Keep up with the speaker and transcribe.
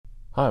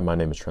Hi, my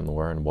name is Trenton,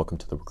 and welcome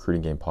to the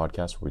Recruiting Game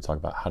podcast, where we talk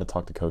about how to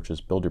talk to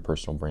coaches, build your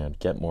personal brand,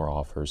 get more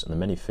offers, and the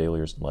many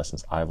failures and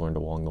lessons I've learned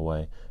along the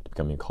way to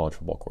becoming a college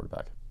football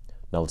quarterback.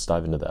 Now let's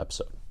dive into the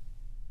episode.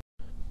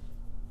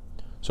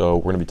 So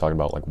we're going to be talking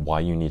about why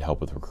you need help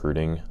with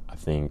recruiting. I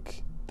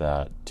think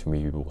that too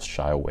many people will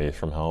shy away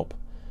from help,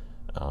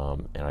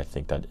 and I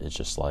think that it's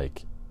just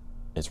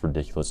it's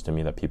ridiculous to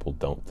me that people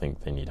don't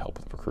think they need help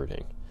with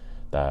recruiting,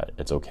 that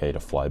it's okay to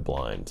fly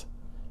blind,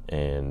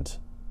 and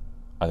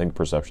I think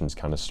perception's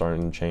kind of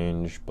starting to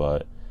change,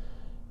 but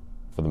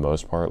for the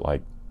most part,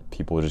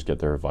 people just get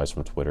their advice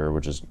from Twitter,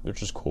 which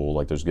is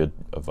cool. There's good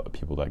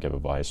people that give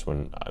advice.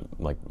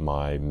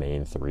 My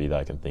main three that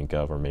I can think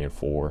of, or main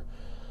four,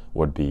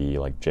 would be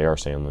J.R.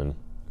 Sandlin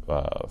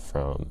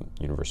from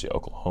University of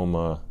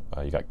Oklahoma.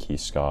 You got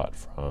Keith Scott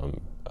from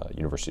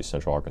University of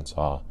Central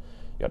Arkansas.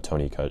 You got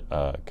Tony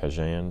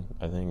Kajan,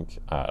 I think.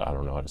 I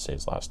don't know how to say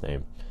his last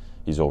name.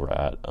 He's over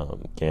at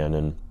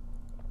Gannon.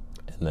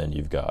 And then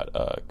you've got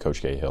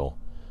Coach Cahill,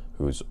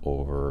 who's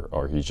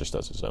he just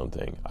does his own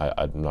thing.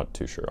 I'm not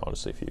too sure,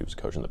 honestly, if he was a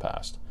coach in the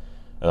past.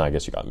 And I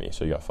guess you got me,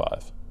 so you got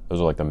five. Those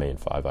are the main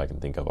five I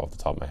can think of off the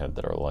top of my head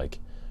that are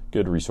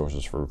good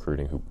resources for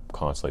recruiting, who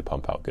constantly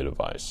pump out good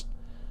advice.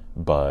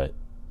 But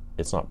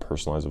it's not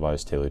personalized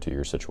advice tailored to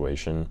your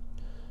situation,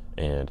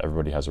 and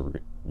everybody has a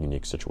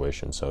unique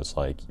situation. So it's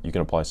you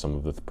can apply some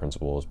of the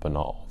principles, but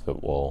not all of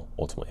it will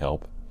ultimately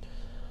help.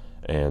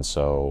 And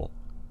so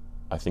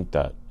I think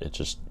that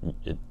it's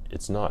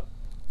not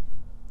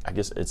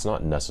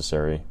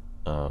necessary.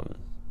 I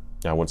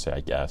wouldn't say I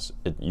guess.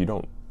 You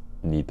don't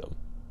need them.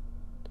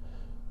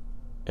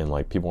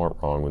 And people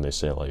aren't wrong when they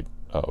say oh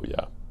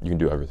yeah, you can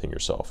do everything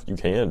yourself. You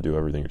can do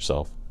everything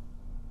yourself.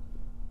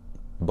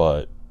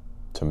 But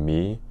to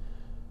me,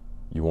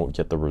 you won't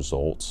get the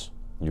results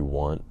you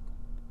want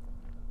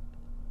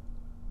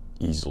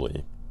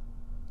easily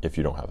if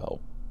you don't have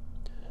help.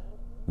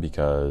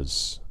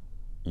 Because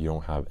you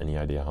don't have any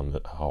idea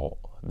how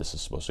this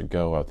is supposed to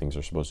go, how things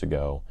are supposed to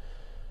go,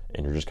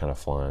 and you're just kind of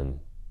flying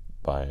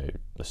by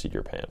the seat of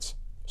your pants.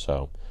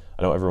 So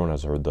I know everyone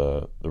has heard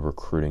the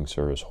recruiting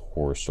service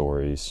horror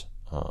stories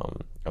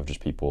of just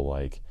people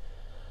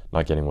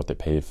not getting what they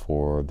paid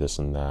for, this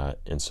and that.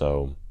 And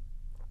so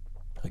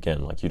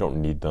again, you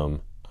don't need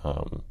them,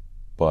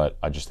 but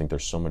I just think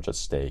there's so much at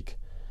stake.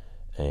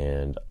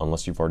 And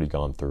unless you've already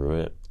gone through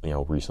it,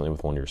 recently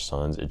with one of your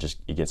sons,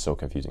 it gets so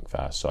confusing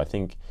fast. So I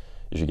think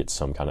you should get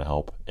some kind of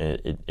help.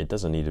 It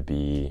doesn't need to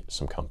be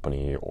some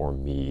company or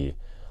me.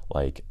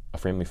 A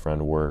family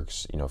friend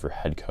works. If your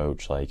head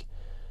coach, if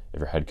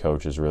your head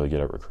coach is really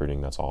good at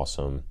recruiting, that's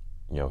awesome.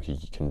 He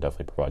can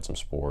definitely provide some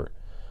support.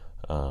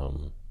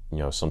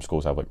 Some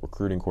schools have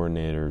recruiting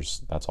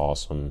coordinators. That's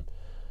awesome.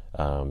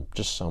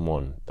 Just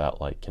someone that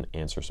can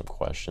answer some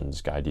questions,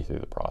 guide you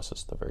through the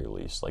process at the very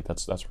least.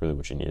 That's really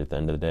what you need at the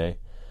end of the day,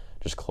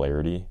 just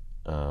clarity.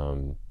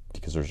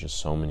 Because there's just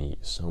so many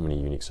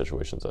unique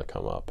situations that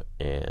come up,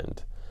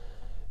 and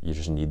you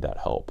just need that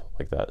help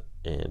that.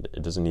 And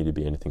it doesn't need to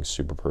be anything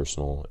super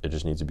personal. It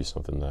just needs to be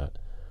something that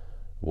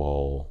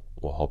will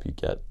help you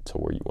get to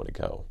where you want to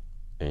go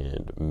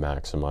and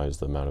maximize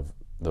the amount of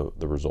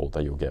the result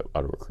that you'll get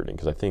out of recruiting.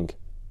 Because I think,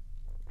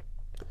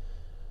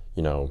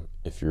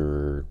 if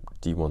you're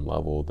D1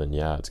 level, then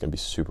yeah, it's going to be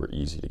super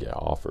easy to get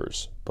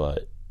offers,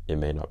 but it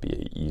may not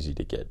be easy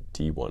to get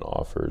D1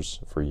 offers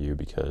for you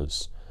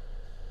because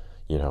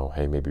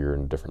hey, maybe you're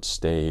in a different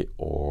state,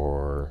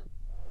 or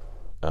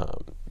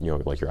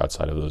you're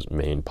outside of those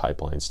main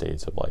pipeline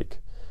states of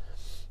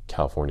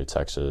California,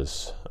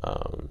 Texas,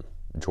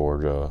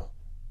 Georgia,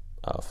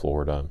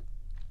 Florida,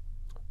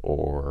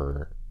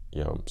 or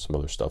some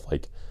other stuff.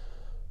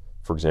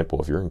 For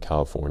example, if you're in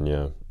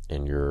California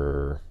and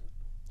you're,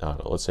 I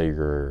don't know, let's say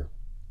you're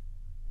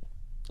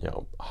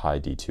high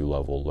D2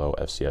 level, low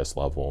FCS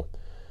level,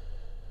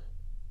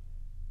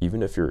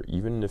 even if you're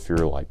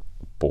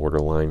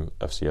borderline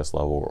FCS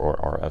level or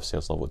our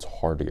FCS level, it's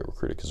hard to get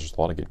recruited because there's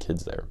a lot of good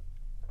kids there,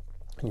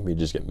 and you may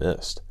just get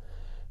missed,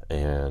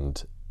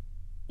 and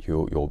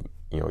you'll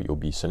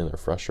be sitting there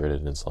frustrated.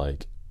 And it's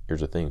here's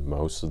the thing: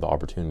 most of the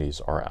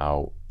opportunities are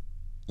out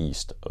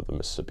east of the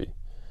Mississippi,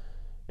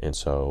 and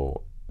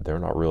so they're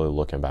not really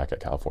looking back at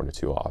California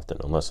too often,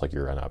 unless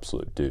you're an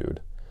absolute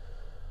dude.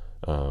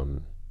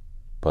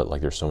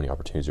 But there's so many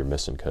opportunities you're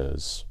missing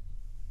because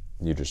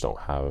you just don't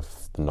have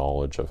the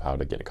knowledge of how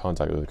to get in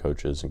contact with the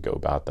coaches and go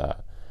about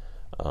that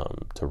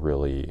to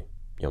really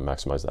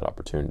maximize that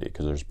opportunity.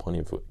 Because there's plenty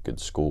of good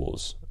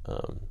schools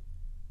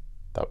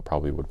that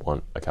probably would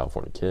want a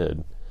California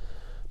kid,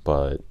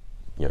 but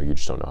you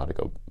just don't know how to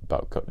go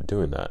about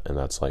doing that. And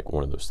that's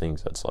one of those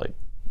things that's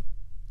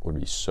would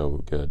be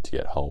so good to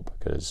get help,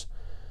 because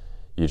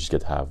you just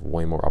get to have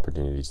way more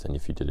opportunities than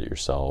if you did it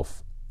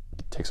yourself.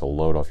 It takes a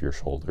load off your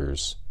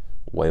shoulders,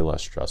 way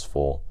less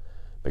stressful,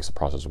 makes the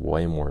process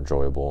way more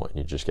enjoyable, and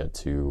you just get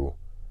to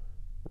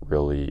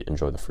really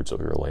enjoy the fruits of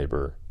your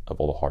labor, of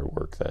all the hard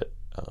work that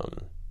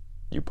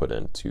you put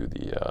into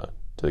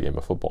the game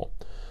of football.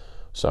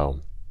 So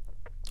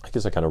I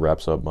guess that kind of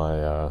wraps up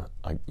my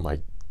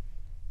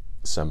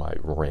semi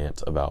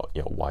rant about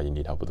why you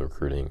need help with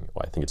recruiting,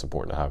 why I think it's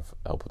important to have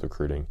help with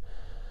recruiting,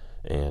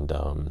 and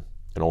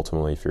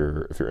ultimately if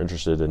you're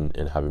interested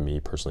in having me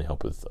personally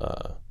help with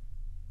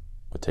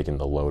taking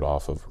the load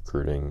off of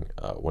recruiting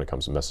when it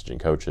comes to messaging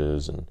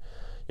coaches and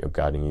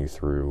guiding you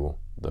through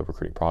the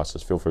recruiting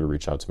process, feel free to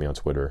reach out to me on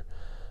Twitter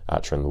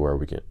at Trenton where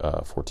we can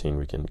 14.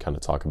 We can kind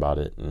of talk about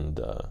it, and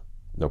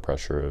no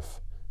pressure if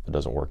it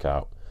doesn't work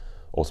out.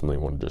 Ultimately,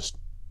 want to just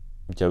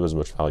give as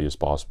much value as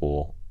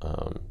possible.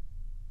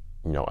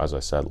 As I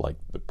said, like,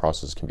 the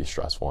process can be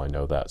stressful. I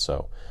know that.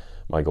 So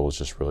my goal is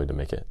just really to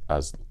make it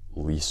as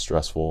least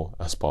stressful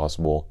as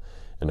possible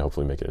and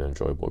hopefully make it an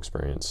enjoyable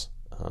experience.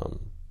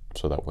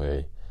 So that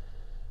way,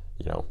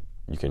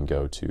 you can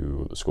go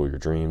to the school of your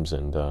dreams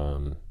and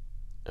go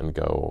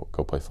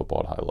play football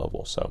at a high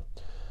level. So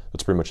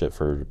that's pretty much it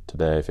for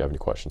today. If you have any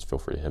questions, feel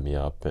free to hit me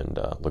up, and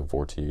looking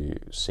forward to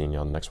seeing you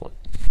on the next one.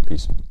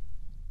 Peace.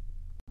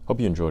 Hope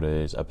you enjoyed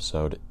today's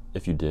episode.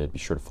 If you did, be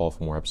sure to follow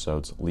for more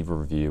episodes, leave a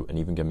review, and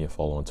even give me a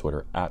follow on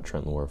Twitter at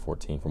Trenton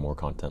 14 for more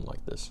content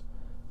like this.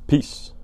 Peace.